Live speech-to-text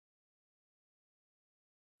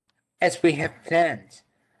As we have planned,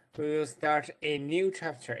 we will start a new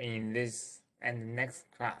chapter in this and the next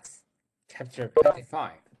class, chapter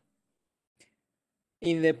 25.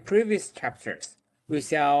 In the previous chapters, we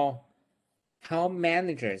saw how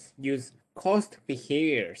managers use cost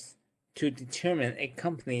behaviors to determine a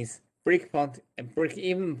company's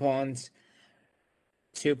break-even point,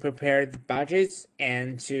 to prepare the budgets,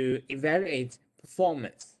 and to evaluate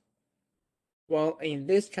performance. Well, in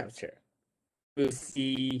this chapter, we'll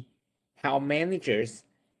see how managers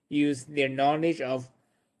use their knowledge of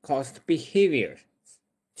cost behaviors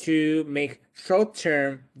to make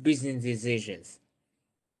short-term business decisions.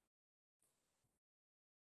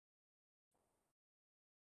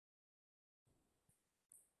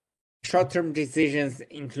 Short-term decisions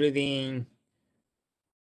including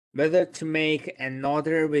whether to make an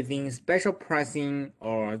order within special pricing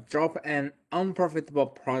or drop an unprofitable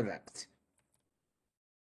product.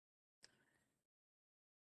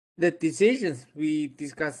 The decisions we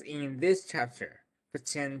discuss in this chapter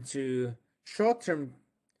pertain to short-term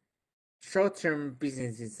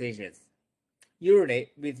business decisions,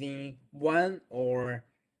 usually within 1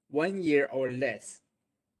 year or less.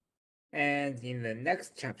 And in the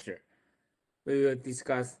next chapter, we will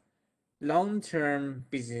discuss long-term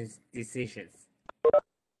business decisions.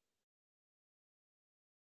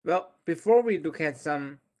 Well, before we look at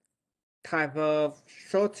some type of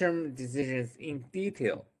short-term decisions in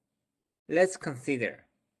detail, let's consider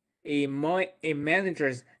a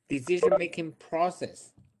manager's decision-making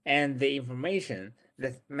process and the information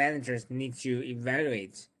that managers need to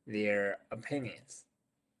evaluate their opinions.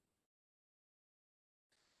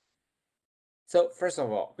 So first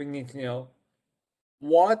of all, we need to know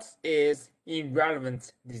what is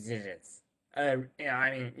irrelevant decisions.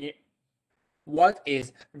 What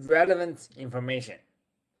is relevant information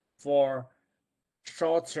for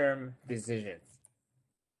short-term decisions?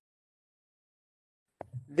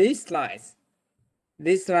 This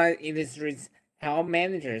slide illustrates how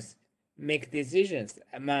managers make decisions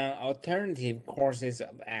among alternative courses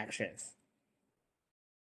of actions.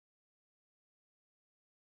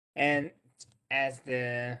 And as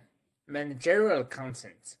the managerial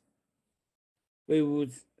content, we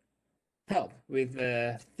would help with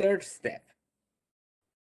the third step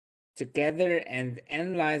to gather and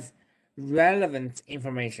analyze relevant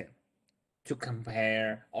information to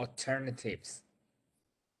compare alternatives.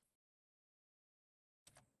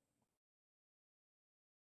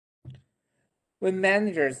 When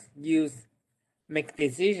managers make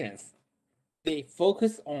decisions, they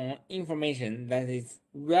focus on information that is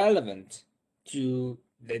relevant to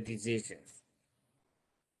the decisions.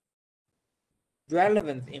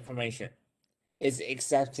 Relevant information is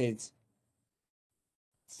accepted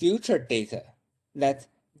future data that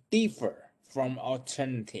differ from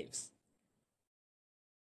alternatives.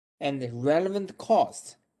 And relevant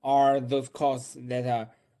costs are those costs that are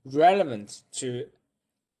relevant to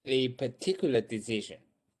a particular decision.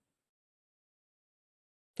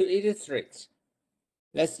 To illustrate,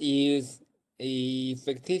 let's use a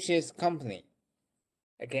fictitious company,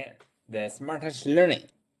 again, the Smartest Learning,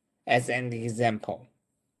 as an example.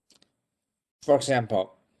 For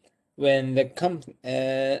example, when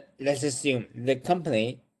let's assume the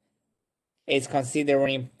company is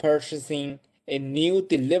considering purchasing a new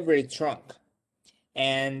delivery truck,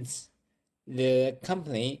 and the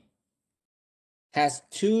company has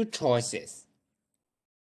two choices.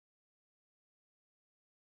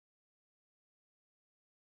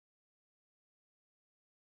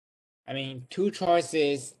 Two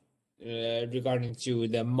choices regarding to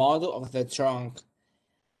the model of the trunk,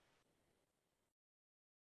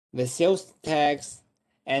 the sales tax,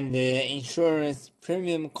 and the insurance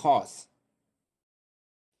premium costs.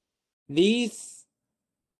 These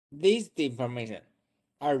information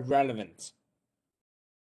are relevant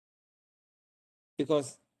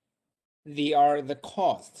because they are the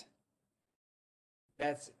cost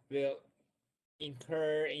that will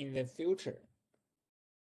incur in the future.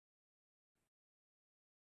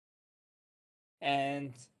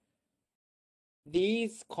 And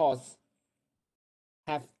these costs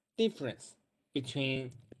have difference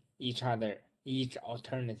between each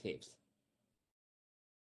alternatives.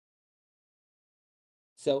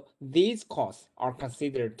 So these costs are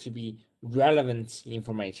considered to be relevant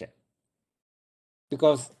information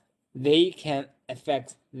because they can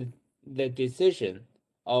affect the decision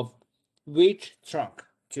of which truck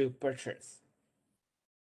to purchase.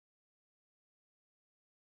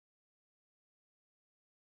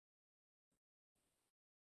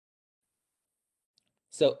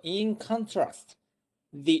 So in contrast,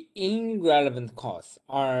 the irrelevant costs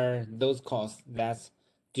are those costs that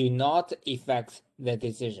do not affect the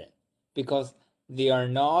decision because they are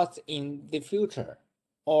not in the future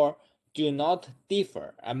or do not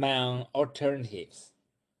differ among alternatives.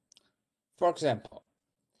 For example,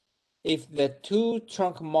 if the two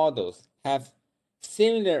trunk models have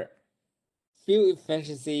similar fuel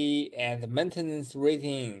efficiency and maintenance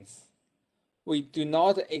ratings, we do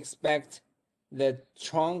not expect the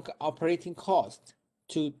trunk operating cost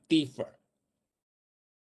to differ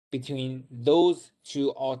between those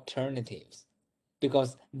two alternatives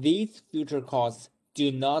because these future costs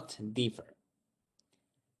do not differ.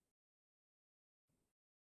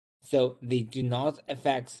 So they do not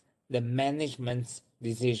affect the management's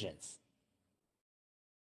decisions.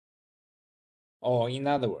 Or in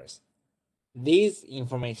other words, these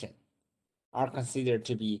information are considered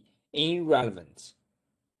to be irrelevant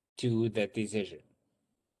to the decision.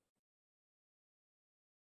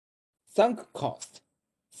 Sunk costs.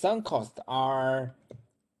 Sunk costs are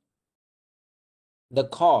the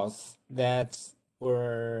costs that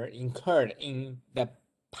were incurred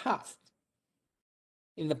past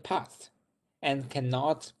in the past and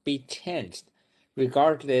cannot be changed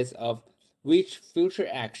regardless of which future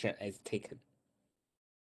action is taken.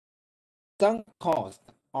 Sunk costs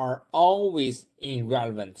are always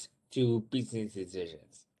irrelevant to business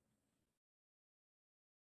decisions.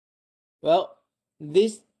 Well,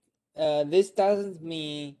 this doesn't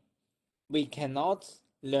mean we cannot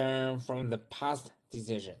learn from the past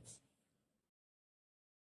decisions.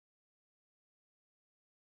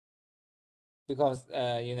 Because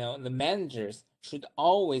the managers should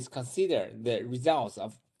always consider the results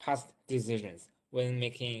of past decisions when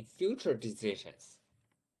making future decisions.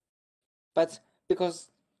 But because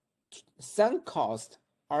some costs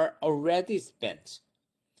are already spent,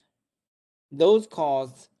 those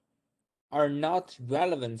costs are not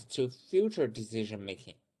relevant to future decision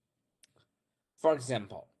making. For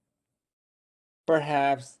example,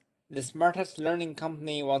 perhaps the smartest learning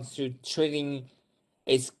company wants to trade in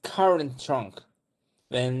its current trunk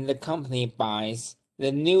when the company buys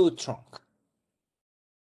the new trunk.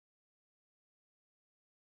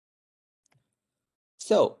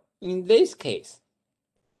 So, in this case,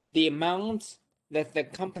 the amount that the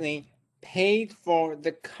company paid for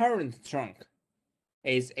the current trunk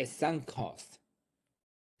is a sunk cost.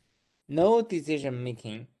 No decision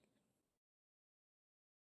making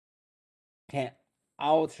can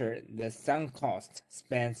alter the sunk cost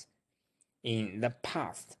spent in the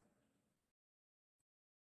past.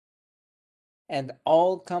 And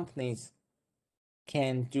all companies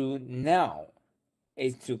can do now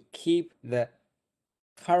is to keep the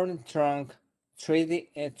current trunk, trade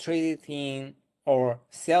it in, or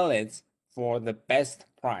sell it for the best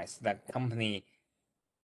price that company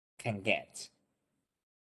can get.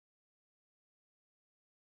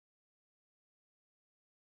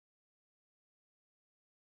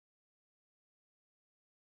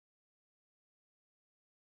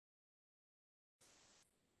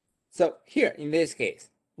 So here in this case,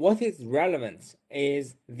 what is relevant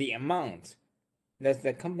is the amount that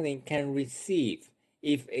the company can receive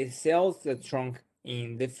if it sells the trunk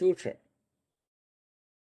in the future.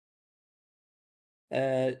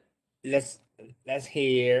 Uh, let's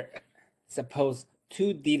here suppose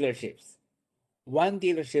two dealerships. One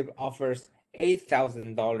dealership offers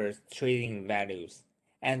 $8,000 trading values,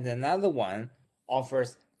 and another one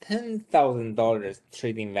offers $10,000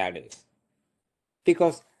 trading values.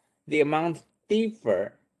 Because the amount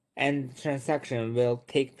differ and transaction will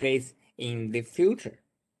take place in the future.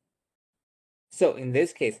 So in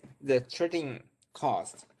this case, the trading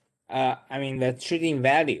cost, the trading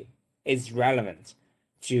value is relevant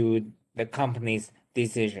to the company's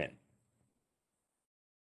decision.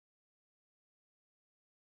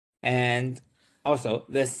 And also,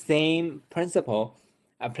 the same principle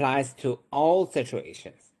applies to all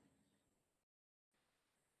situations.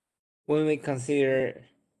 When we consider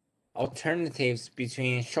alternatives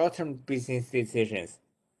between short-term business decisions,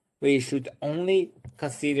 we should only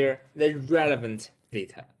consider the relevant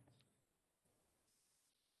data.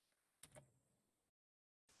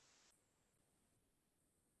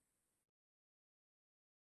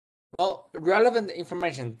 Well, relevant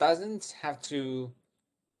information doesn't have to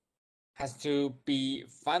be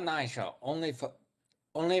financial,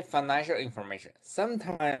 only financial information.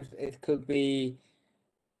 Sometimes it could be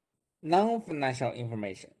non-financial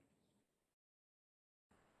information.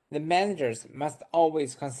 The managers must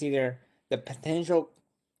always consider the potential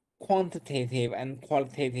quantitative and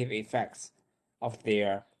qualitative effects of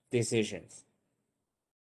their decisions.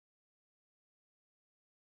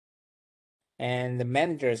 And the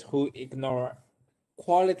managers who ignore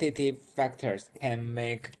qualitative factors can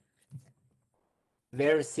make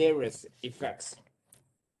very serious effects.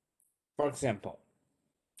 For example,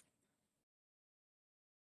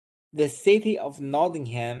 the city of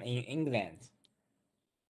Nottingham in England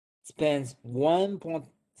spends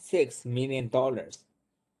 $1.6 million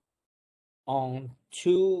on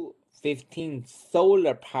two 15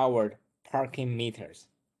 solar-powered parking meters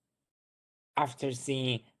after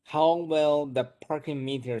seeing how well the parking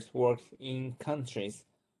meters work in countries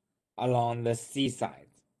along the seaside.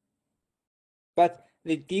 But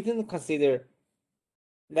they didn't consider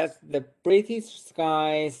that the British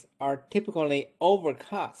skies are typically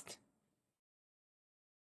overcast.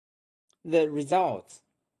 The result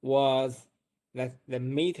was that the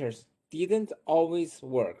meters didn't always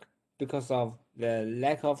work because of the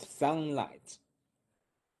lack of sunlight.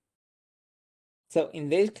 So in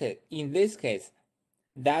this case,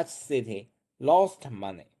 that city lost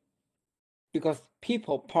money because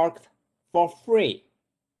people parked for free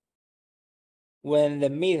when the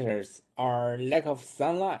meters are lack of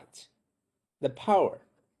sunlight. The power.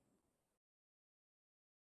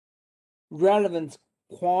 Relevant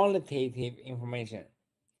qualitative information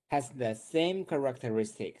has the same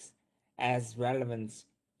characteristics as relevant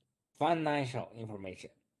financial information.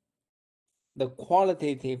 The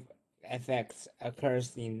qualitative effects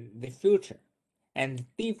occurs in the future and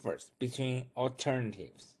differs between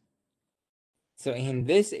alternatives. So in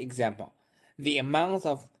this example, the amount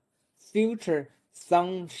of future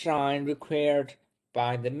sunshine required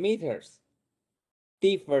by the meters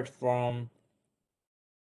differed from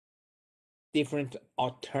different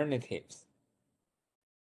alternatives.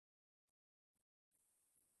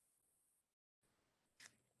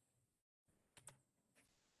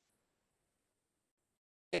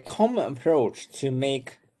 A common approach to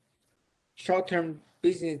make short-term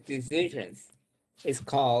business decisions is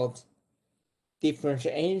called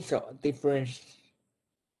differential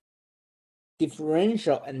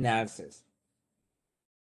analysis.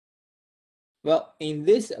 Well, in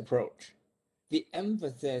this approach, the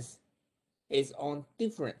emphasis is on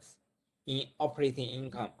difference in operating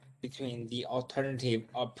income between the alternative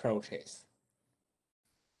approaches.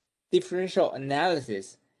 Differential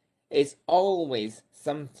analysis is always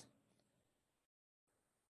sometimes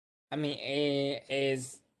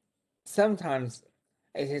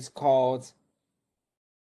it is called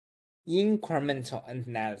incremental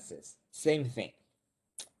analysis. Same thing.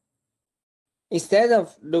 Instead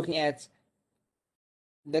of looking at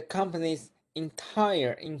the company's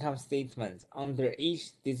entire income statement under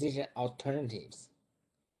each decision alternatives,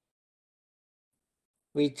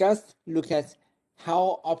 we just look at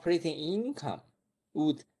how operating income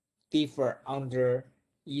would differ under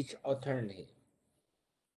each alternative.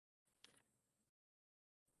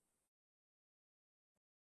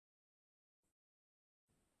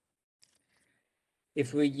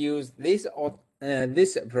 If we use this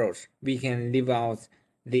approach, we can leave out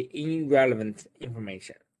the irrelevant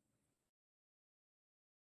information.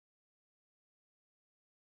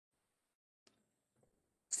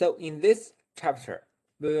 So in this chapter,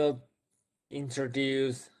 we will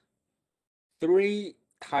introduce three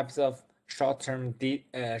types of short-term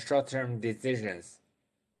decisions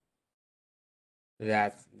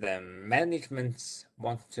that the management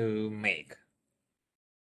wants to make: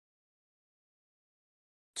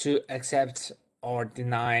 to accept or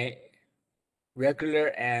deny regular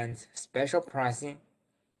and special pricing,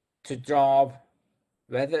 to drop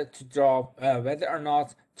whether or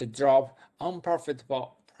not to drop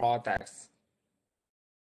unprofitable products,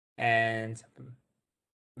 and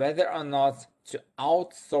whether or not to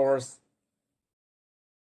outsource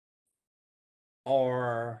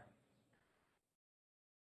or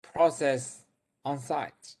process on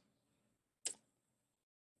site.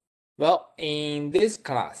 Well, in this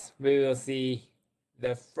class, we will see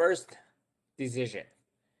the first decision,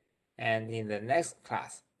 and in the next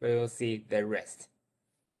class, we will see the rest.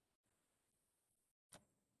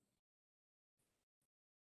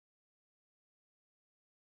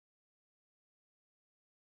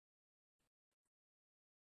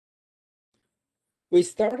 We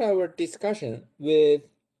start our discussion with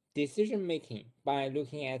decision making by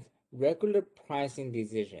looking at regular pricing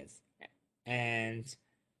decisions and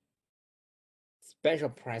special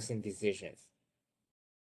pricing decisions.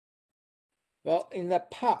 Well, in the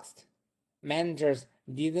past, managers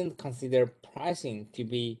didn't consider pricing to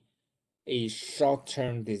be a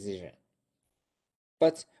short-term decision,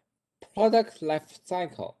 but product life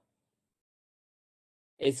cycle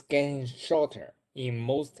is getting shorter in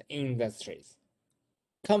most industries.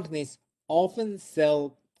 Companies often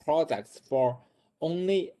sell products for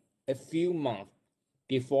only a few months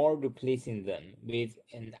before replacing them with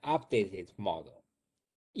an updated model,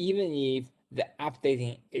 even if the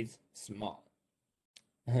updating is small.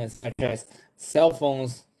 such as cell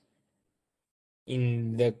phones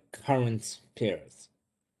in the current period.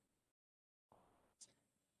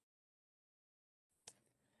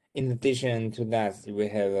 In addition to that, we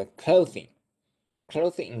have a clothing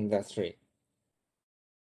industry.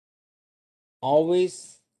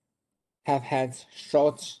 Always have had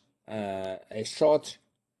a short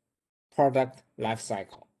product life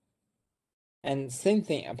cycle. And same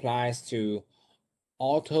thing applies to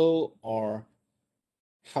auto or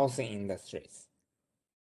housing industries.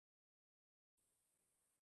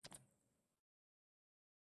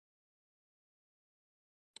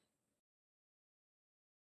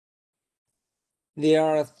 There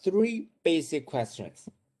are three basic questions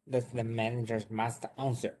that the managers must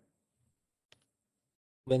answer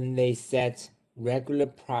when they set regular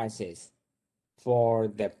prices for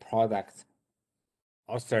the product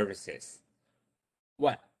or services.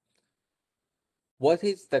 One, what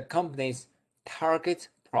is the company's target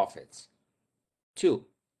profit? Two,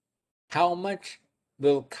 how much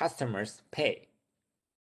will customers pay?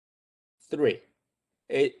 Three,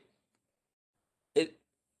 it, it,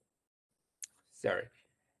 sorry.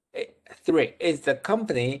 Three, is the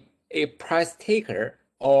company a price taker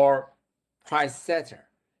or price setter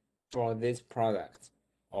for this product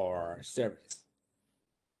or service?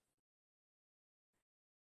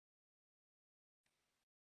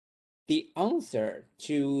 The answer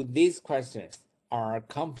to these questions are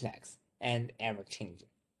complex and ever-changing.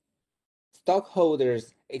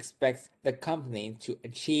 Stockholders expect the company to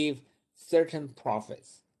achieve certain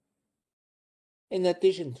profits. In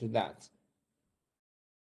addition to that,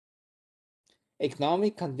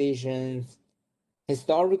 economic conditions,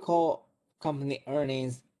 historical company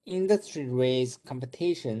earnings, industry rates,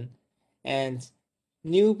 competition, and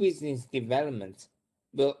new business development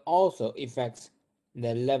will also affect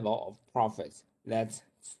the level of profits that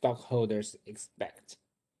stockholders expect.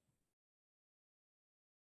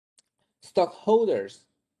 Stockholders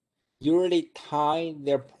usually tie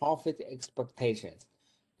their profit expectations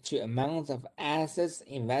to amounts of assets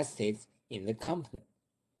invested in the company.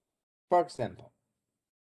 For example,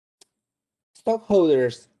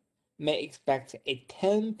 stockholders may expect a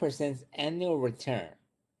 10% annual return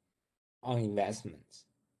on investments.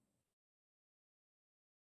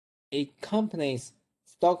 A company's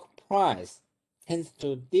stock price tends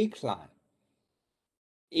to decline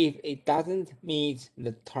if it doesn't meet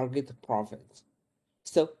the target profit.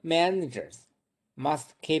 So managers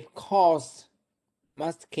must keep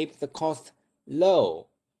the cost low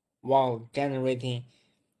while generating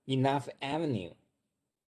enough revenue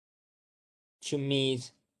to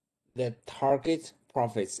meet the target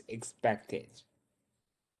profits expected.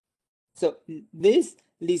 So this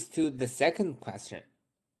leads to the second question.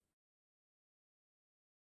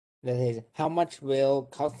 That is, how much will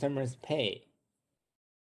customers pay?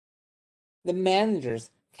 The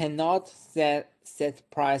managers cannot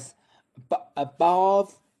set price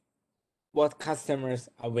above what customers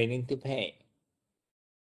are willing to pay.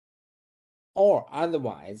 Or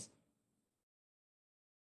otherwise,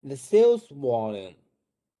 the sales volume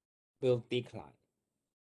will decline.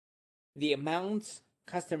 The amount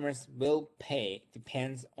customers will pay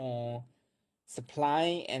depends on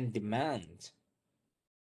supply and demand,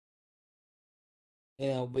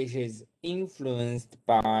 which is influenced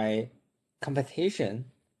by competition,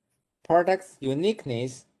 product's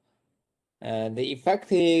uniqueness, the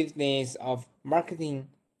effectiveness of marketing,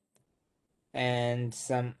 and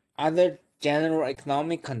some other general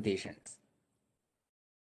economic conditions.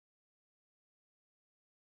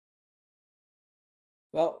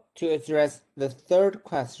 Well, to address the third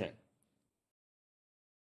question,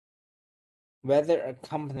 whether a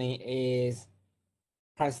company is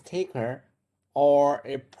price taker or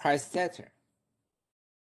a price setter.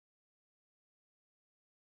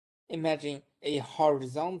 Imagine a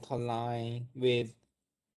horizontal line with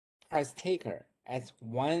price taker at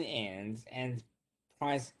one end and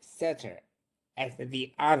price setter at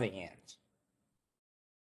the other end.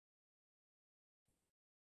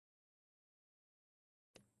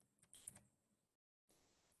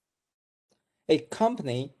 A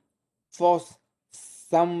company falls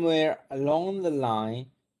somewhere along the line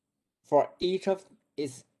for each of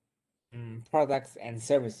its products and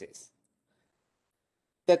services.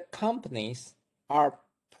 The companies are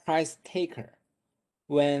price taker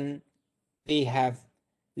when they have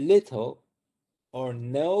little or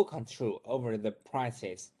no control over the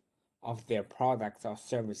prices of their products or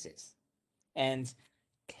services, and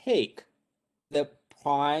take the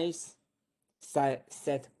price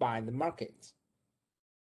set by the market.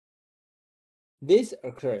 This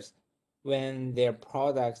occurs when their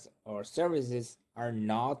products or services are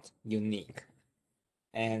not unique.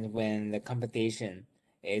 and when the competition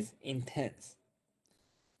is intense.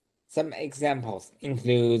 Some examples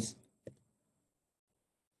include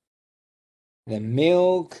the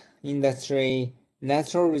milk industry,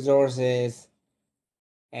 natural resources,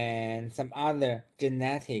 and some other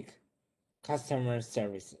genetic customer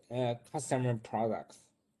products.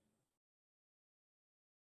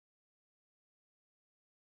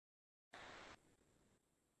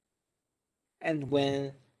 And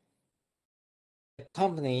when the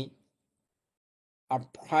company are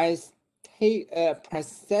price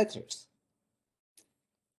setters,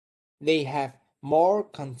 they have more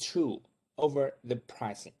control over the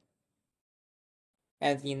pricing.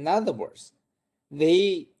 And in other words,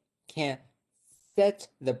 they can set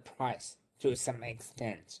the price to some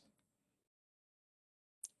extent.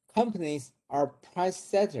 Companies are price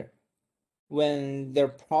setter when their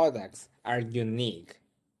products are unique,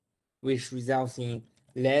 which results in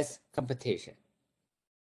less competition.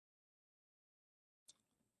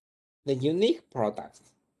 The unique products,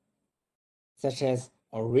 such as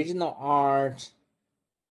original art,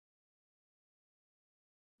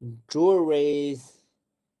 jewelries,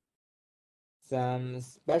 some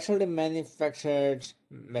specially manufactured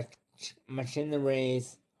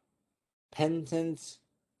machineries, patents,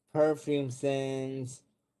 perfume scents,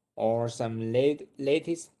 or some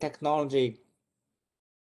latest technology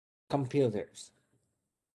computers.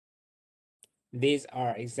 These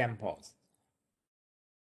are examples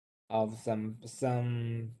of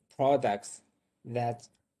some products that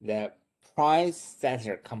the price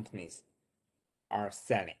setter companies are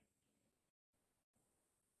selling.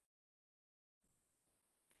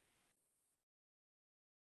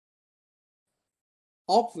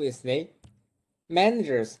 Obviously,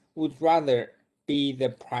 managers would rather be the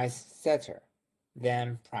price setter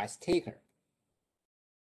than price taker.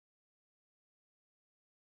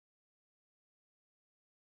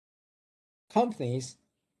 Companies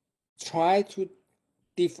try to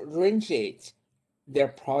differentiate their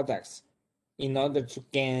products in order to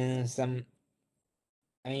gain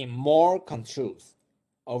more controls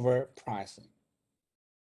over pricing.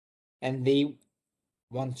 And they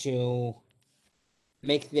want to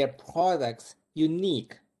make their products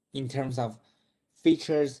unique in terms of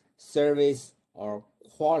features, service, or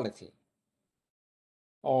quality,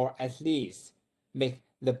 or at least make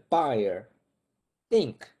the buyer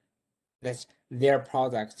think that their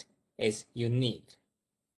product is unique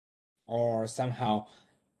or somehow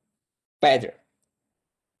better.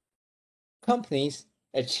 Companies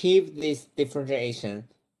achieve this differentiation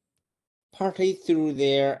partly through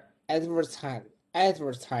their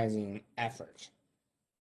advertising efforts.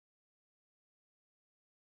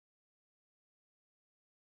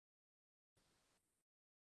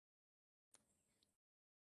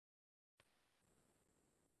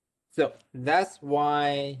 So that's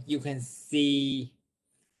why you can see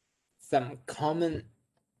some common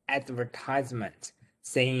advertisement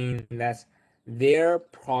saying that their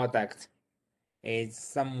product is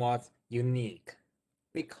somewhat unique,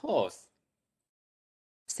 because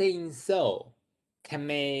saying so can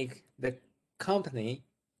make the company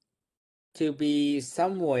to be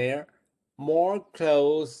somewhere more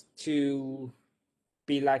close to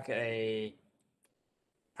be like a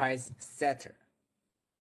price setter.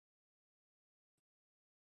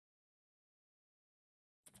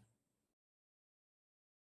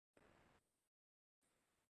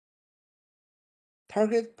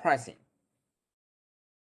 Target pricing.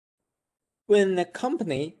 When a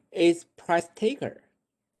company is price taker,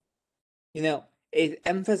 it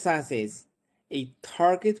emphasizes a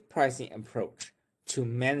target pricing approach to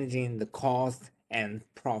managing the cost and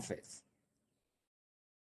profits.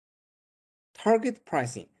 Target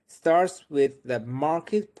pricing starts with the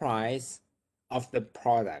market price of the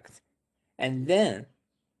product and then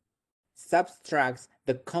subtracts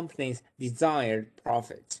the company's desired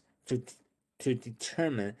profit to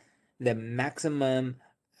determine the maximum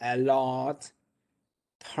allowed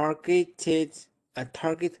target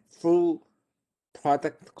full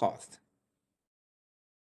product cost,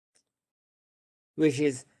 which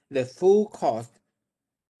is the full cost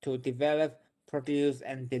to develop, produce,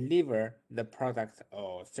 and deliver the product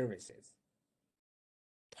or services.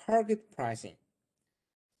 Target pricing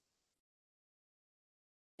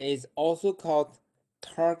is also called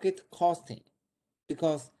target costing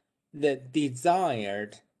because the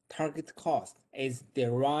desired target cost is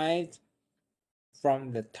derived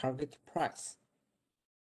from the target price.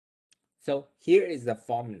 So here is the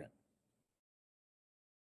formula.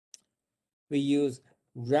 We use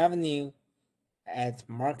revenue at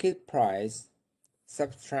market price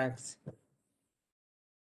subtracts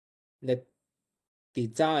the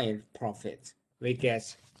desired profit we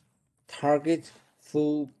get target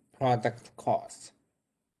full product cost.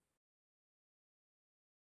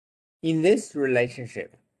 In this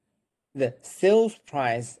relationship, the sales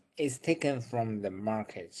price is taken from the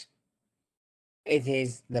market. It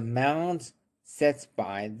is the amount set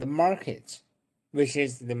by the market, which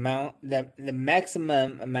is the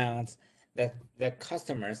maximum amount that the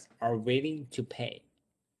customers are willing to pay.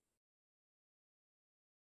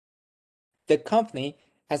 The company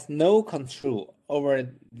has no control over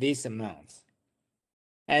these amounts,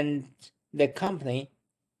 and the company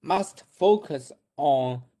must focus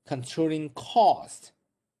on controlling cost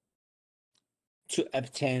to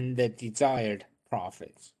obtain the desired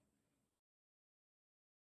profits.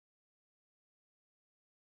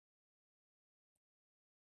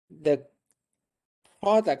 The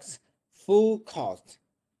product's full cost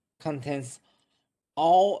contains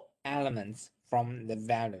all elements from the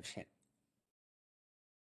value chain.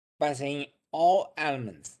 By saying all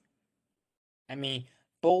elements, I mean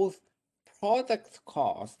both product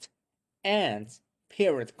cost and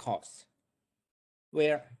period cost,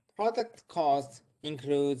 where product cost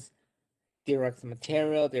includes direct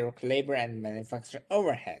material, direct labor, and manufacturing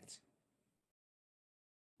overhead,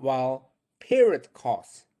 while period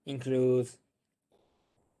cost includes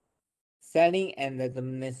selling and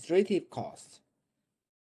administrative costs.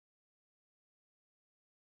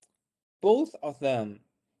 Both of them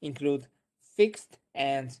include fixed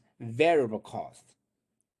and variable costs.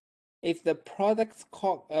 If the product's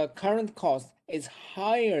current cost is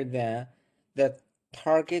higher than the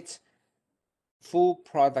target full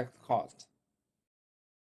product cost,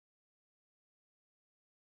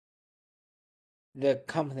 the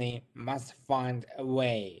company must find a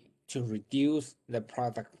way to reduce the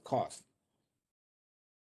product cost,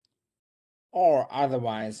 or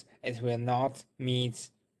otherwise it will not meet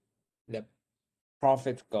the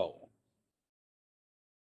profit goal.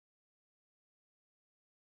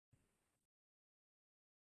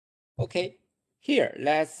 Okay, here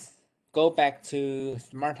let's go back to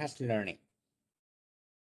smartest learning.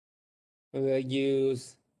 We will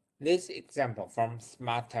use this example from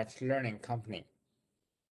smartest learning company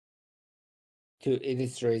to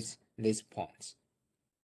illustrate these points.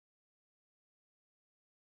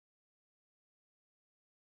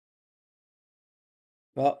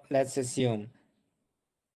 Well, let's assume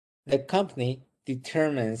the company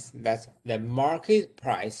determines that the market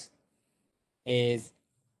price is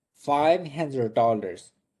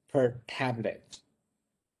 $500 per tablet.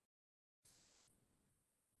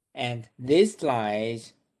 And this slide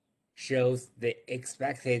shows the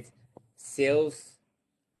expected sales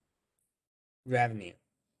revenue.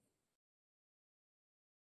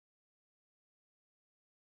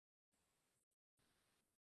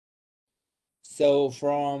 So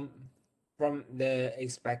from the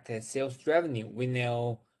expected sales revenue, we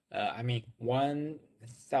know, I mean,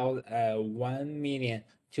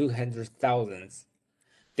 1,200,000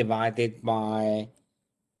 divided by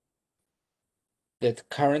the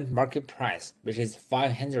current market price, which is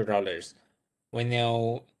 $500. We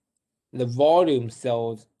know the volume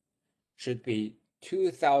sold should be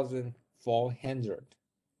 2,400.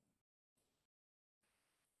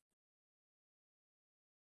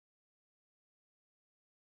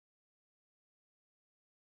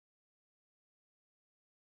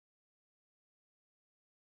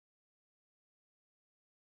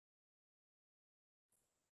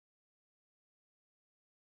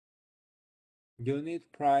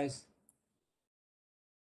 Unit price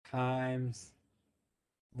times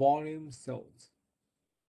volume sold,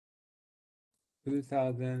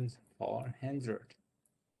 2,400.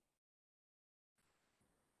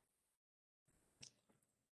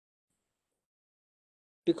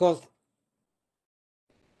 Because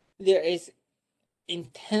there is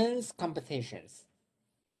intense competitions,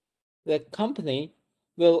 the company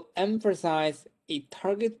will emphasize a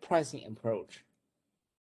target pricing approach.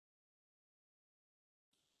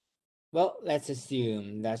 Well, let's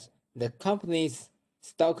assume that the company's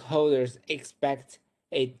stockholders expect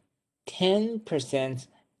a 10%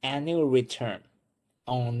 annual return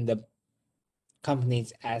on the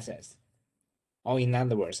company's assets. Or in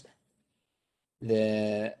other words,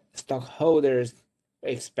 the stockholders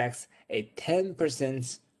expects a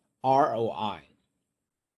 10% ROI.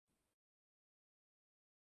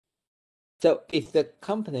 So if the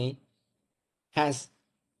company has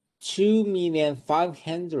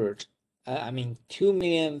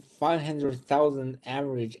 2,500,000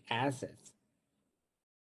 average assets,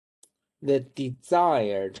 the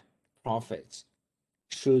desired profit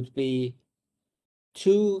should be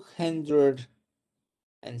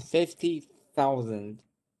 250,000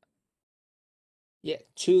 Yeah,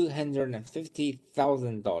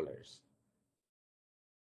 $250,000.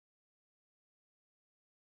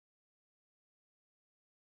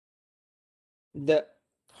 The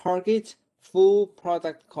target full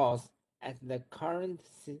product cost at the current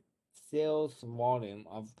sales volume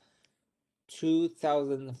of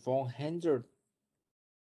 2,400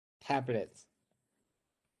 tablets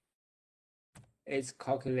is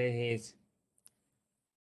calculated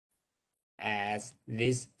as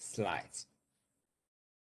this slide.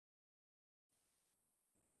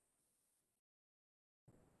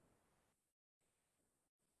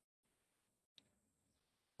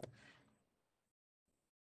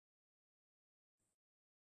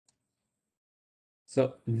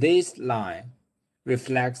 So this line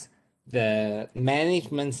reflects the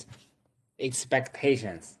management's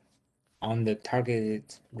expectations on the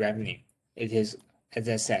targeted revenue. It is, as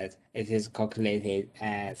I said, it is calculated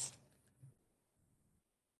as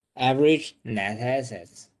average net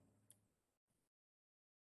assets.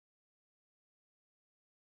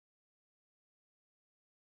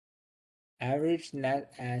 Average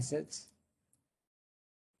net assets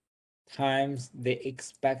times the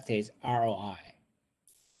expected ROI,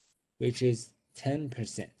 which is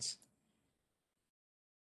 10%.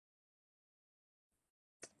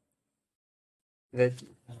 That,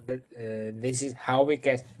 this is how we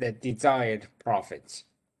get the desired profit.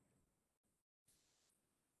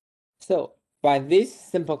 So by this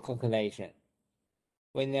simple calculation,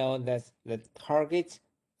 we know that the target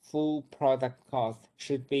full product cost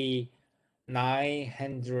should be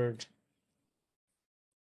 $950,000.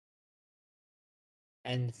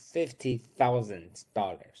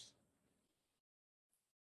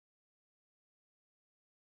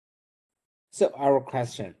 So our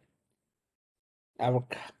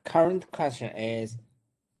current question is,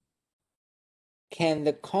 can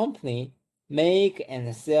the company make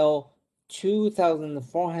and sell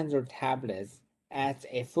 2,400 tablets at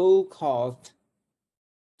a full cost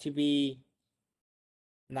to be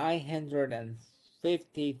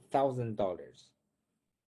 $950,000?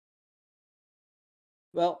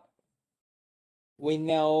 Well, we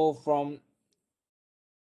know from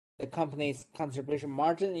the company's contribution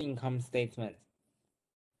margin income statement.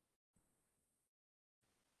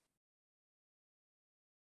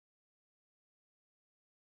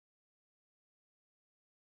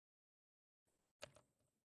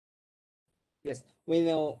 Yes, we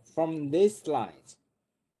know from this slide,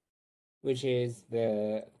 which is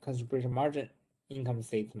the contribution margin income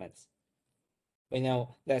statement, we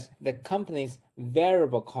know that the company's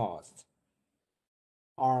variable costs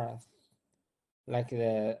are like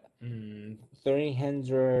the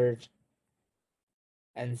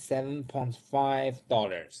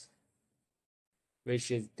 $307.5,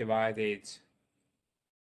 which is divided,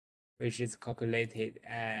 which is calculated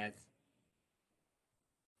as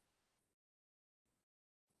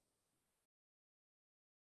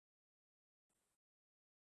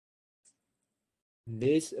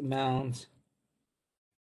this amount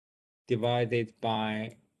divided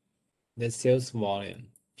by the sales volume,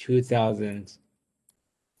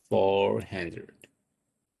 2,400,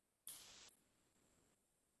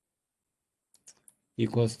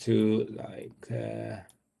 equals to like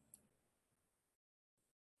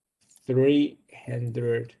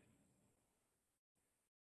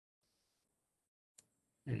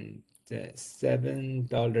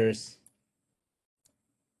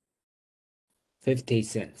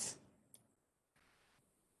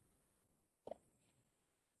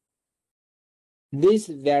This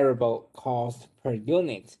variable cost per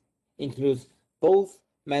unit includes both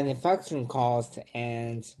manufacturing cost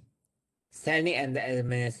and selling and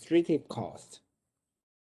administrative cost.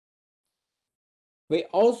 We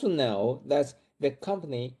also know that the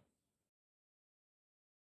company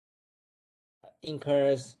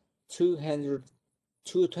incurs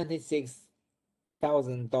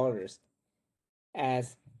 $226,000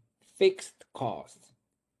 as fixed cost.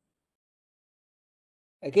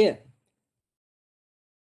 Again,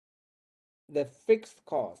 the fixed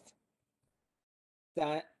cost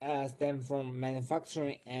that stem from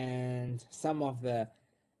manufacturing and some of the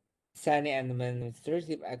selling and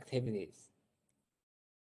administrative activities.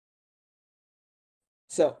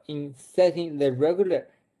 So in setting the regular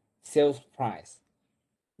sales price,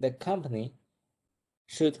 the company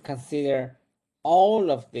should consider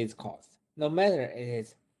all of these costs, no matter it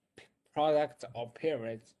is product or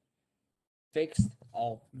period, fixed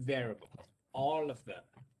or variable, all of them.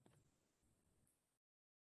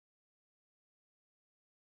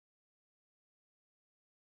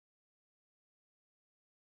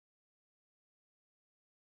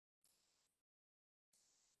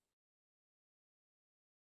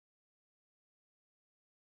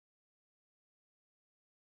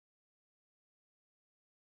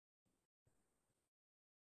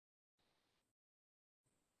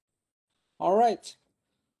 All right.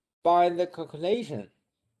 By the calculation,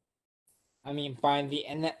 by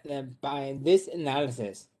this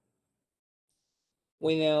analysis,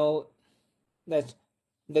 we know that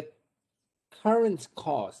the current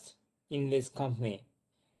cost in this company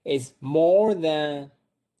is more than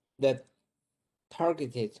the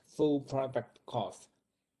targeted full product cost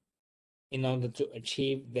in order to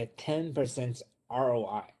achieve the 10%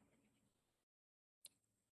 ROI.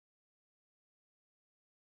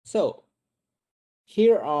 So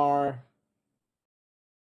here are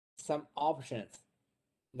some options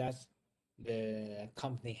that the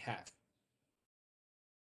company has.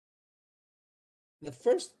 The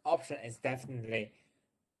first option is definitely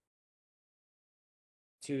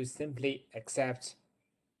to simply accept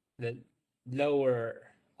the lower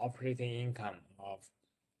operating income of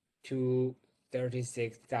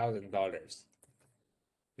 $236,000,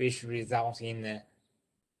 which results in a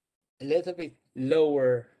little bit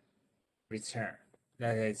lower return.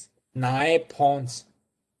 That is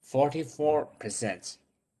 9.44%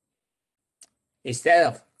 instead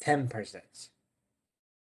of 10%,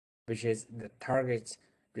 which is the target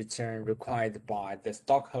return required by the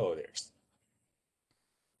stockholders.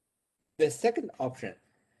 The second option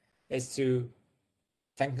is to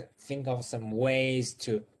think of some ways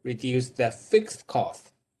to reduce the fixed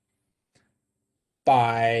cost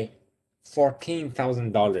by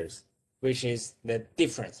 $14,000, which is the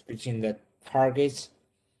difference between the target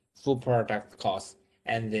full product cost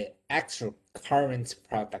and the actual current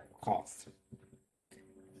product cost.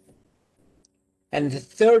 And the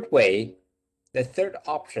third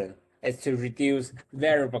option is to reduce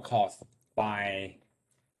variable cost by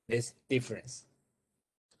this difference,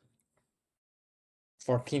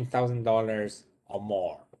 $14,000 or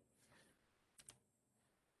more.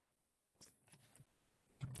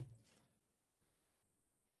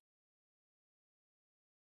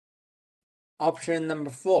 Option number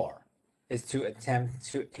 4 is to attempt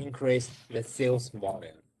to increase the sales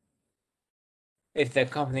volume. If the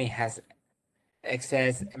company has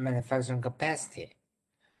excess manufacturing capacity,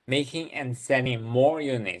 making and selling more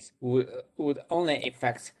units would only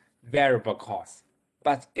affect variable costs,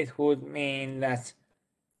 but it would mean that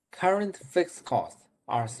current fixed costs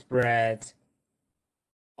are spread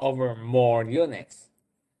over more units.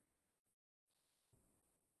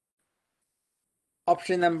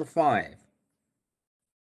 Option number 5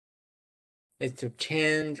 is to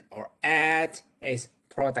change or add its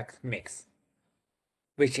product mix,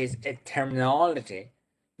 which is a terminology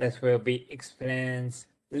that will be explained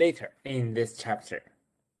later in this chapter.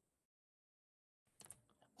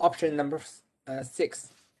 Option number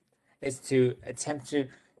 6 is to attempt to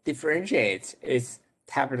differentiate its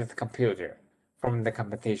tablet computer from the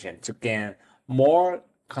competition to gain more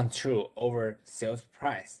control over sales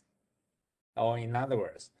price. Or in other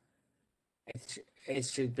words, it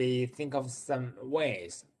should be think of some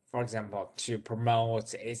ways, for example, to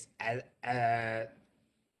promote its to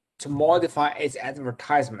modify its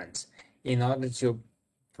advertisements in order to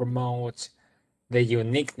promote the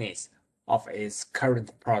uniqueness of its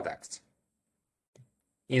current product,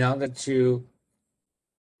 in order to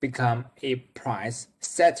become a price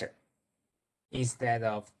setter instead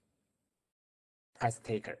of price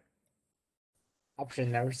taker.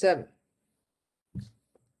 Option number 7.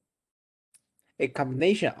 A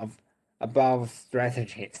combination of above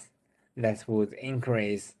strategies that would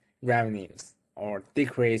increase revenues or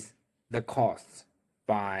decrease the costs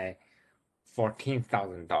by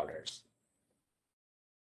 $14,000.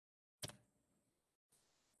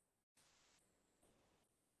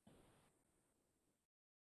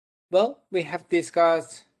 Well, we have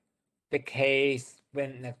discussed the case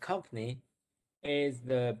when the company is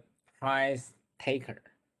the price taker.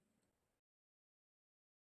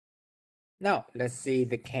 Now, let's see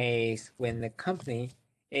the case when the company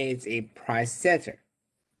is a price setter.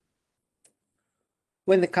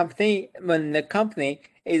 When the company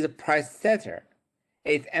is a price setter,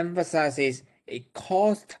 it emphasizes a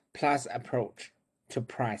cost plus approach to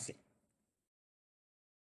pricing.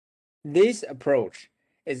 This approach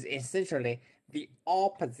is essentially the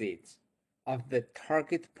opposite of the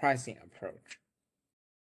target pricing approach.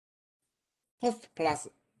 Cost plus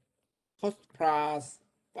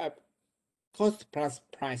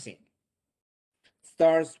pricing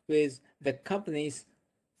starts with the company's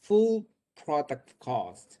full product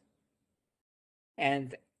cost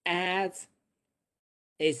and adds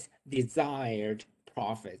its desired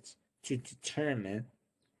profit to determine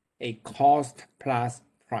a cost plus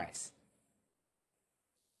price.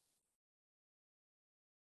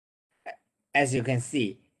 As you can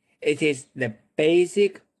see, it is the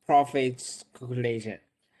basic profit calculation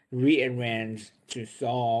rearranged to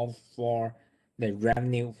solve for the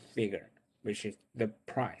revenue figure, which is the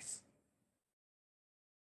price.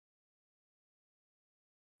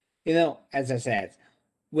 As I said,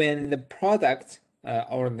 when the product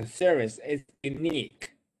or the service is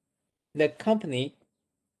unique, the company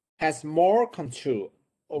has more control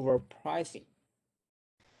over pricing.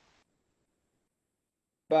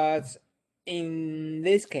 But in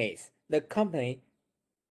this case, the company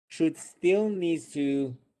should still need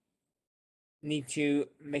to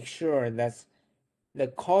make sure that the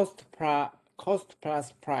cost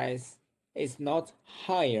plus price is not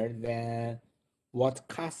higher than what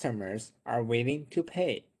customers are willing to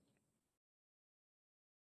pay.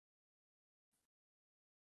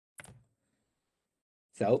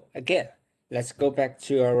 So again, let's go back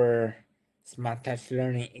to our smart touch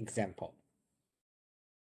learning example.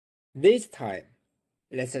 This time,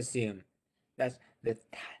 let's assume that the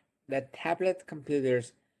tablet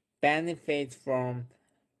computers benefit from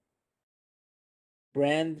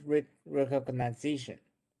brand recognition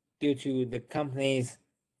due to the company's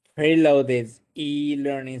preloaded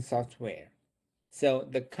e-learning software. So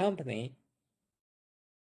the company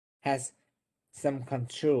has some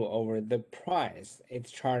control over the price it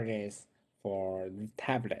charges for the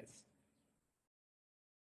tablets.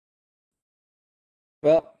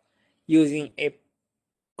 Well, using a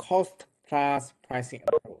cost plus pricing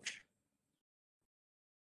approach,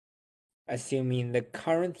 assuming the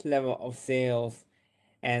current level of sales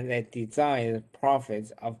and a desired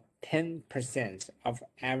profit of 10% of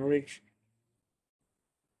average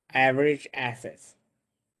assets,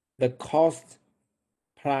 the cost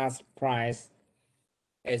plus price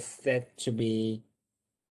is set to be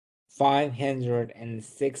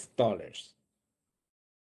 $506.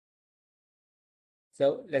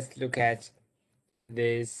 So let's look at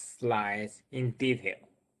this slide in detail.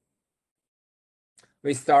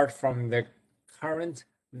 We start from the current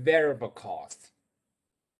variable cost,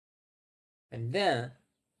 and then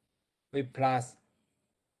we plus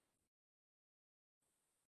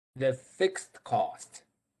the fixed cost.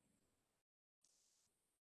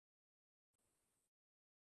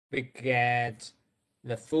 We get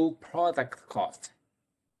the full product cost.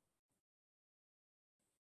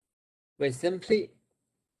 We simply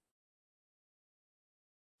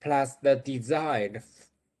plus the desired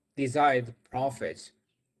profit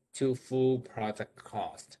to full product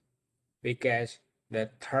cost. We get the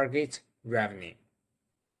target revenue.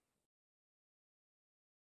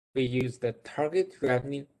 We use the target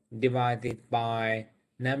revenue divided by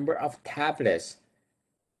number of tablets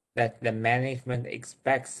that the management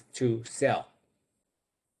expects to sell.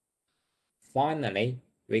 Finally,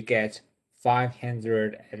 we get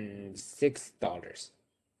 $506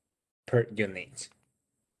 per unit.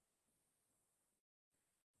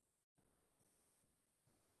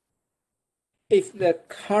 If the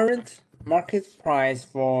current market price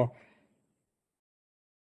for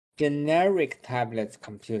generic tablet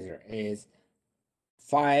computer is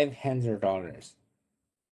 $500,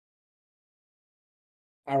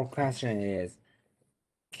 our question is,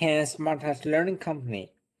 can a smart learning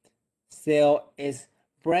company sell its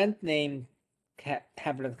brand name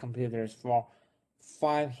tablet computers for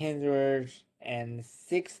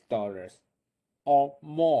 $506 or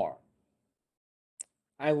more?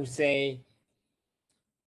 I would say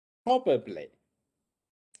probably.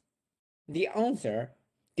 The answer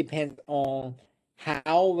depends on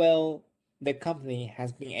how well the company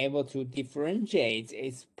has been able to differentiate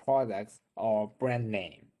its products or brand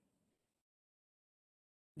name.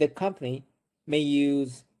 The company may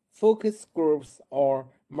use focus groups or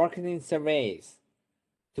marketing surveys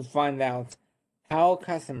to find out how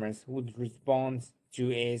customers would respond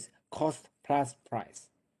to its cost plus price.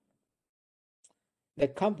 The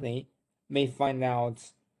company may find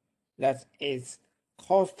out that its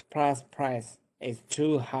cost plus price is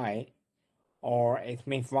too high, or it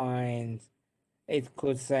may find it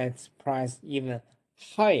could set price even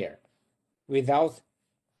higher without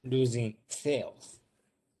losing sales.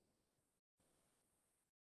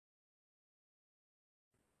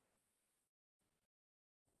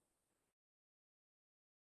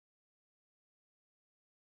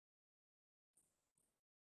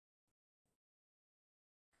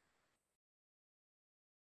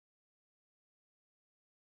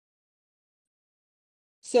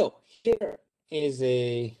 So here is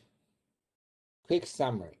a quick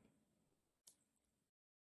summary.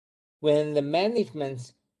 When the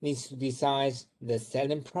management needs to decide the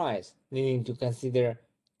selling price, they need to consider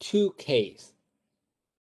two cases.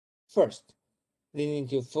 First, they need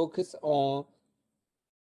to focus on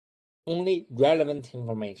only relevant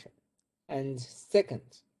information. And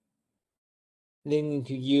second, they need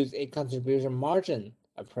to use a contribution margin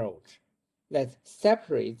approach that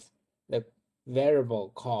separates the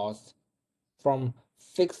variable cost from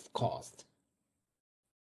fixed cost.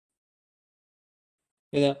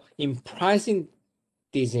 In pricing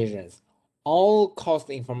decisions, all cost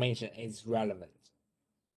information is relevant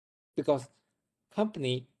because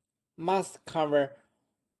company must cover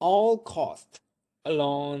all costs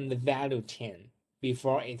along the value chain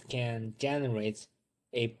before it can generate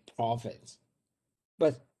a profit.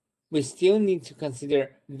 But we still need to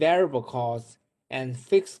consider variable costs and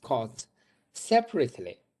fixed costs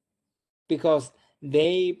separately because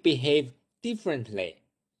they behave differently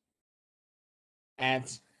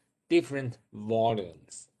at different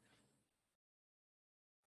volumes.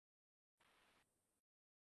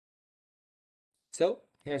 So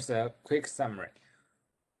here's a quick summary.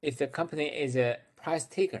 If the company is a price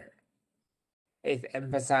taker, it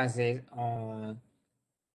emphasizes on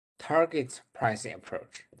target pricing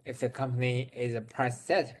approach. If the company is a price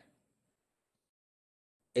setter,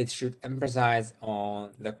 it should emphasize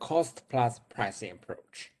on the cost plus pricing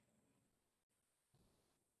approach.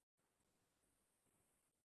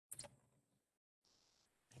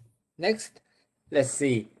 Next, let's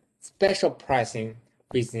see special pricing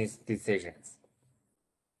business decisions.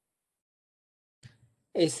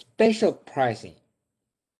 A special pricing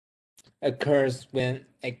occurs when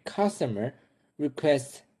a customer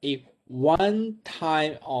requests a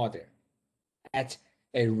one-time order at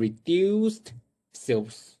a reduced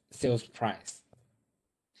sales price.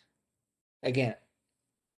 Again,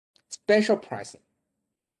 special pricing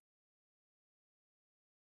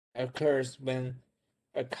occurs when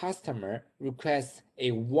a customer requests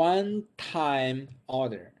a one-time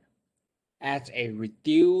order at a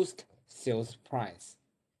reduced sales price.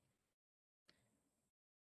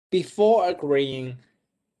 Before agreeing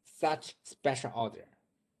such special order,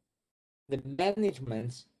 the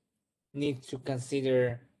management needs to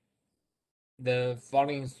consider the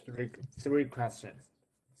following three questions.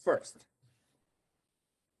 First,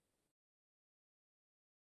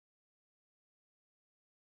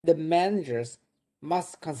 the managers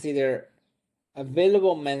must consider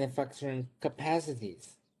available manufacturing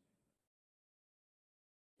capacities.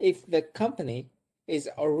 If the company is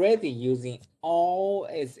already using all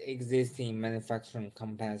its existing manufacturing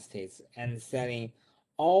capacities and selling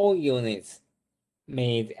all units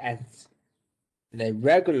made at the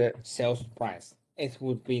regular sales price, it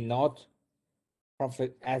would be not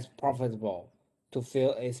as profitable to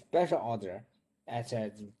fill a special order at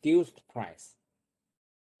a reduced price.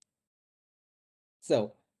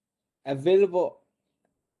 So, available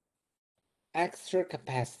extra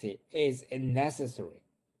capacity is necessary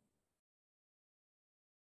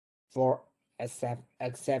for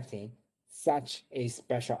accepting such a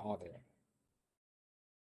special order.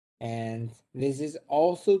 And this is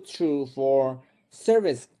also true for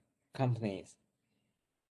service companies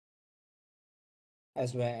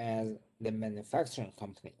as well as the manufacturing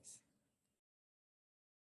companies.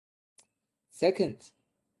 Second,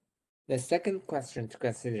 the second question to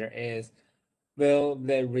consider is, will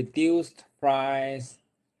the reduced price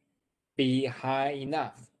be high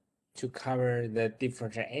enough to cover the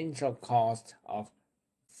differential cost of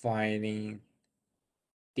finding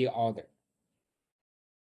the order?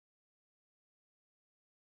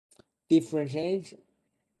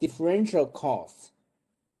 Differential costs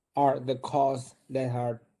are the costs that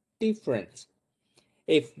are different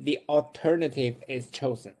if the alternative is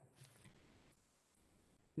chosen.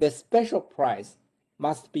 The special price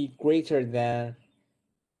must be greater than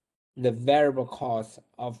the variable cost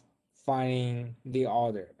of finding the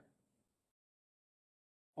order,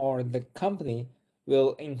 or the company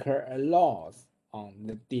will incur a loss on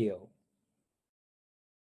the deal.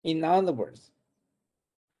 In other words,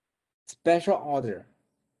 special order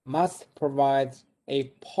must provide a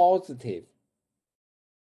positive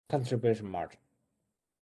contribution margin.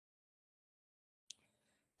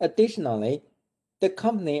 Additionally, the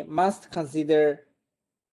company must consider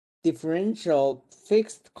differential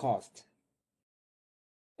fixed cost.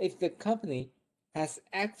 If the company has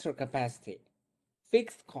extra capacity,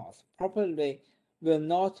 fixed costs probably will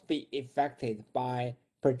not be affected by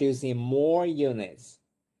producing more units.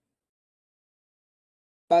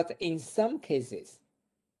 But in some cases,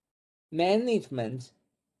 management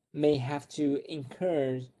may have to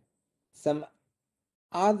incur some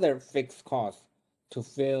other fixed costs to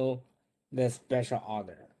fill the special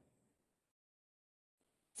order,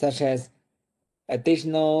 such as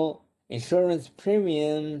additional insurance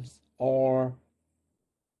premiums or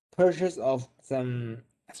purchase of some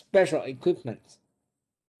special equipment.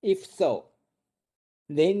 If so,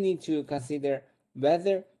 they need to consider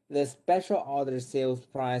whether the special order sales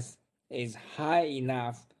price is high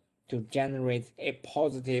enough to generate a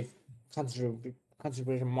positive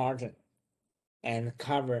contribution margin and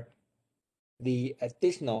cover the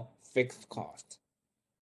additional fixed cost.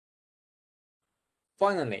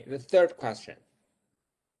 Finally, the third question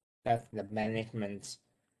that the management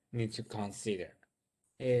needs to consider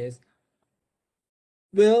is,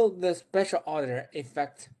 will the special order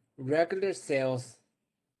affect regular sales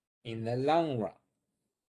in the long run?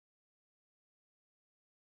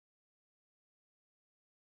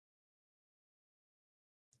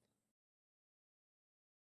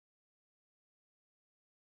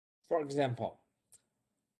 For example,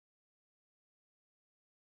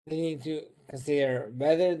 they need to consider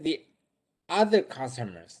whether the other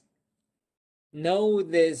customers know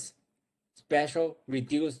this special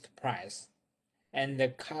reduced price, and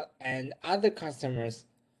and other customers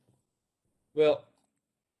will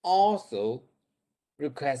also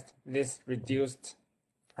request this reduced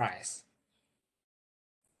price.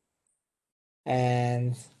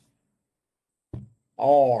 And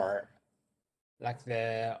or like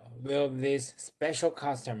will this special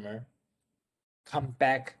customer come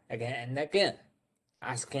back again and again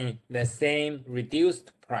asking the same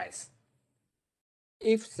reduced price?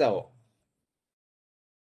 If so,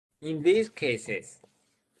 in these cases,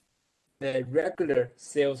 the regular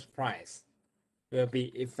sales price will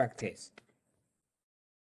be affected.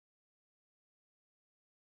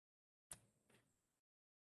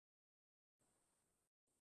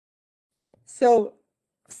 So,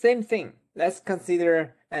 same thing. Let's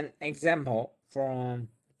consider an example from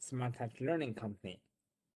Smart Touch Learning Company.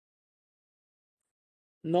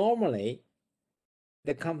 Normally,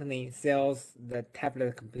 the company sells the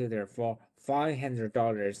tablet computer for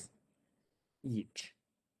 $500 each.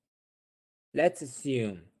 Let's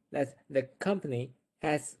assume that the company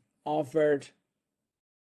has a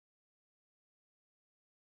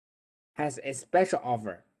special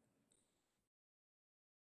offer.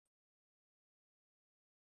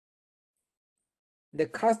 The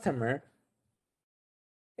customer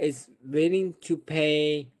is willing to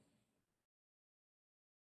pay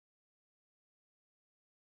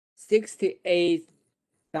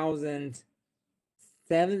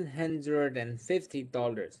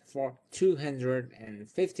 $68,750 for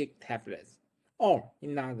 250 tablets, or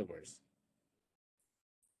in other words,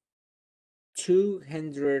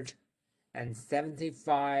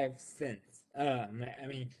 275 cents.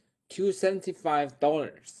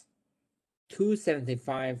 $275.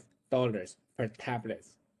 $275 per tablet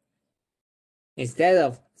instead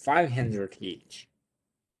of 500 each.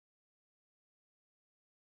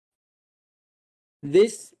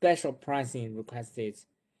 This special pricing requested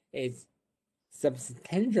is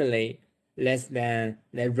substantially less than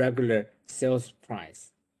the regular sales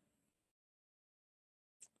price.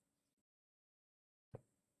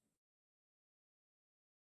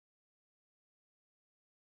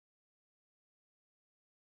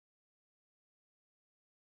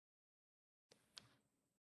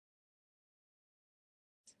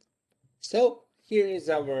 So here is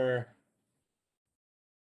our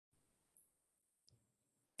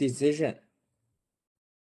decision.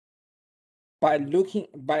 By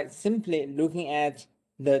simply looking at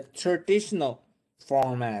the traditional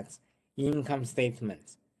format income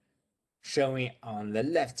statement showing on the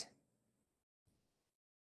left,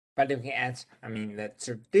 by looking at the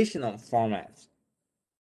traditional format,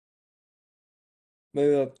 we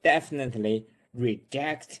will definitely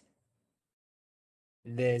reject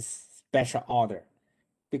this special order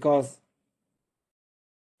because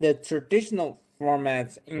the traditional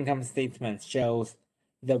format income statement shows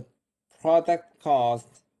the product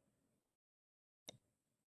cost,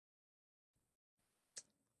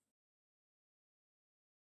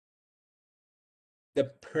 the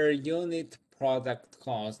per unit product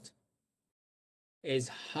cost is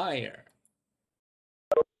higher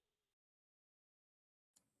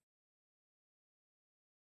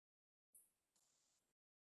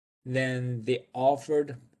than the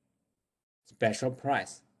offered special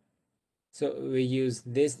price. So we use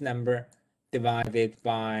this number divided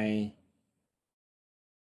by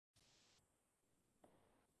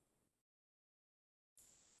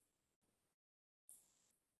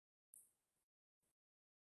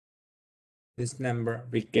this number,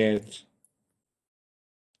 we get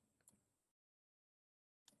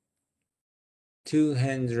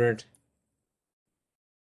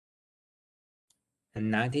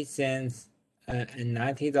 290 cents and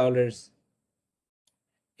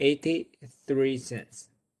 $90.83.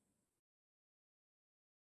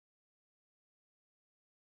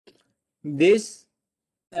 This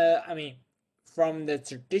from the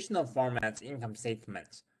traditional format income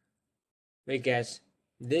statement, we get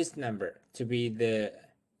this number to be the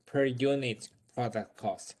per unit product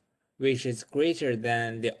cost, which is greater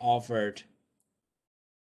than the offered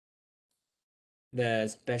the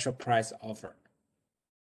special price offer,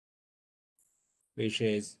 which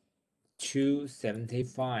is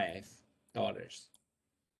 $275.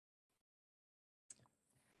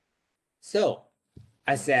 So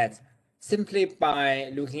I said simply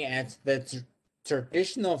by looking at the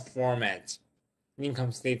traditional format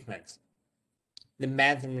income statement, the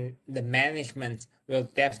management will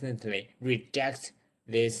definitely reject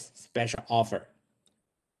this special offer.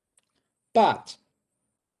 But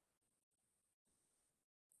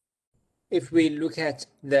if we look at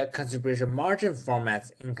the contribution margin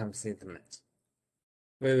format income statement,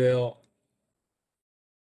 we will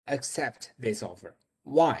accept this offer.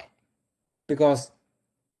 Why? Because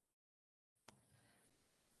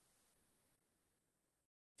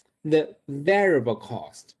the variable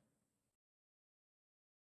cost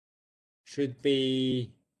should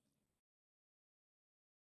be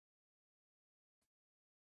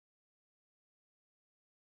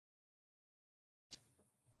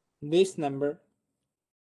this number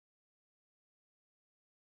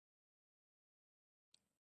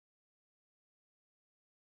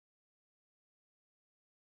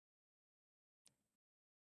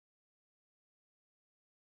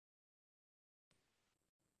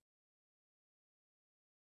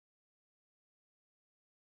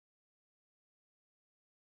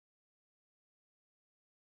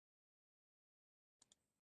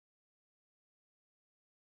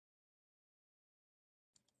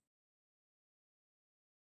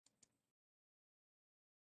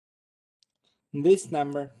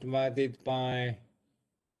divided by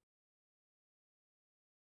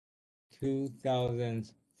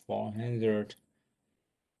 2,400,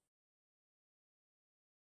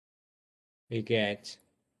 we get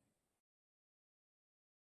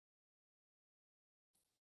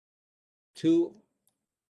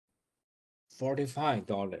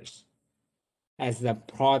 $245 as the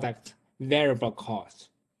product variable cost.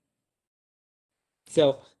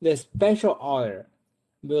 So the special order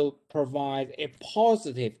will provide a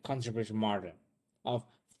positive contribution margin of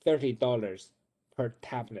 $30 per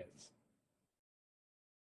tablet,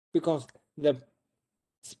 because the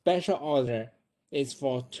special order is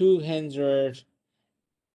for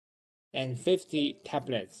 250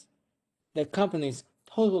 tablets. The company's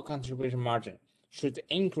total contribution margin should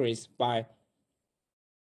increase by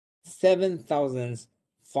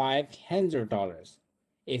 $7,500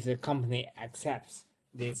 if the company accepts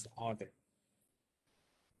this order.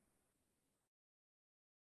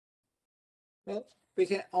 Well, we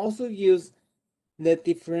can also use the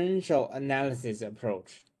differential analysis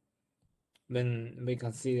approach when we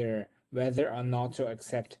consider whether or not to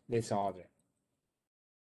accept this order.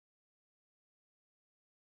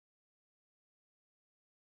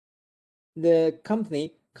 The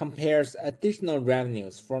company compares additional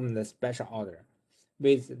revenues from the special order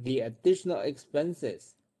with the additional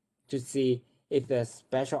expenses to see if the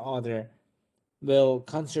special order will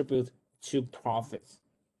contribute to profits.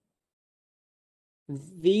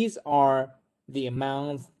 These are the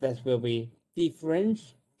amounts that will be different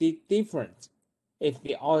if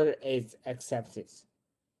the order is accepted.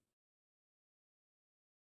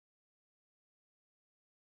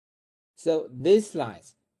 So this slide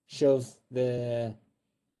shows the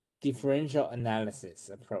differential analysis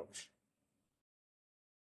approach.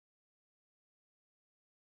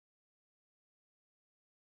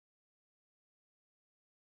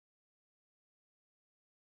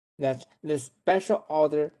 That the special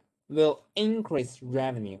order will increase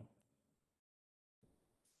revenue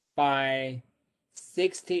by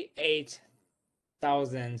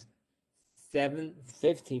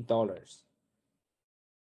 $68,750.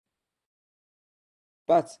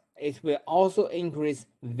 But it will also increase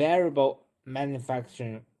variable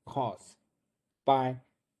manufacturing costs by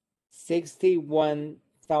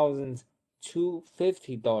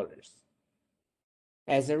 $61,250.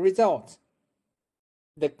 As a result,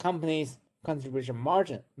 the company's contribution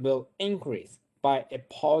margin will increase by a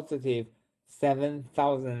positive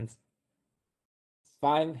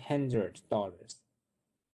 $7,500,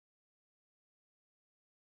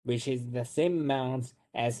 which is the same amount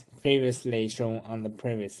as previously shown on the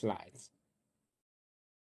previous slides.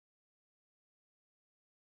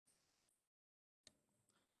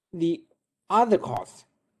 The other costs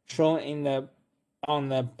shown on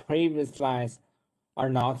the previous slides are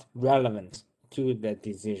not relevant to the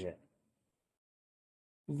decision.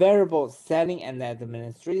 Variable selling and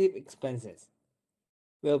administrative expenses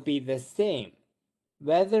will be the same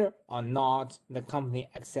whether or not the company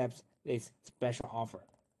accepts this special offer,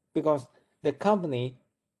 because the company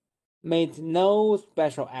made no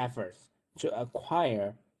special efforts to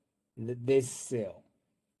acquire this sale.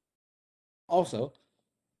 Also,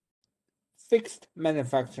 fixed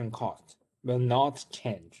manufacturing costs will not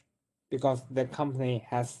change because the company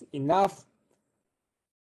has enough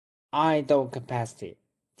idle capacity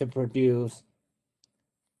to produce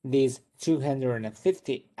these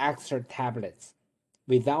 250 extra tablets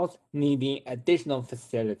without needing additional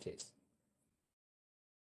facilities.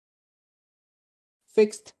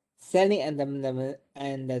 Fixed selling and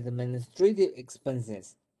administrative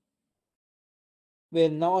expenses will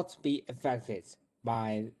not be affected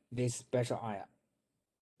by this special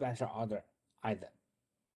order either,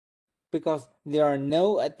 because there are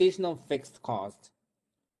no additional fixed costs.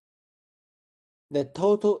 The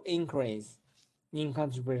total increase in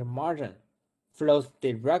contribution margin flows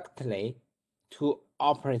directly to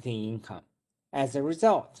operating income. As a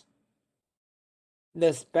result,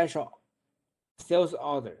 the special sales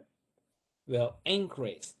order will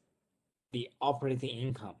increase the operating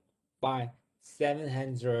income by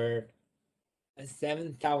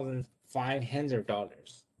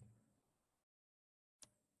 $7,500.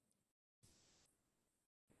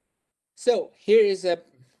 So here is a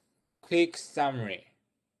quick summary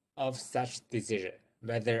of such decision,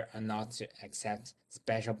 whether or not to accept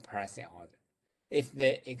special pricing order. If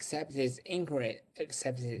the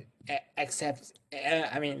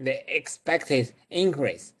the expected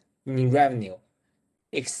increase in revenue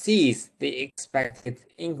exceeds the expected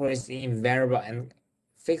increase in variable and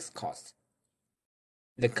fixed costs,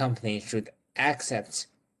 the company should accept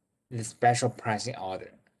the special pricing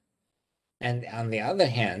order. And on the other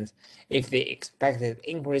hand, if the expected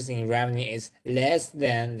increase in revenue is less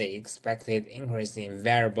than the expected increase in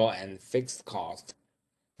variable and fixed cost,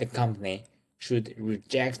 the company should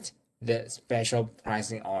reject the special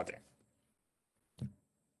pricing order.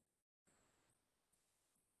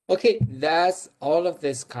 Okay, that's all of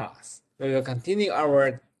this class. We will continue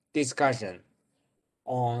our discussion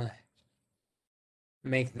on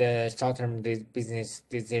make the short-term business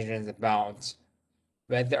decisions about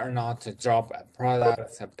whether or not to drop a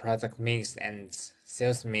product mix and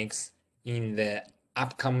sales mix in the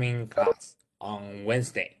upcoming class on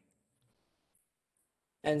Wednesday.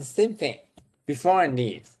 And same thing, before I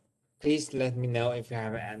leave, please let me know if you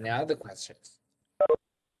have any other questions.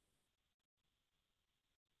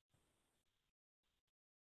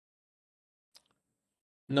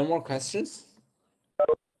 No more questions?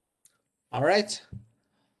 All right.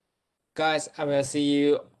 Guys, I will see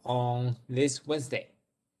you on this Wednesday.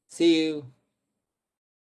 See you.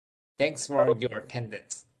 Thanks for your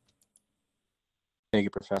attendance. Thank you,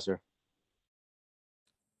 Professor.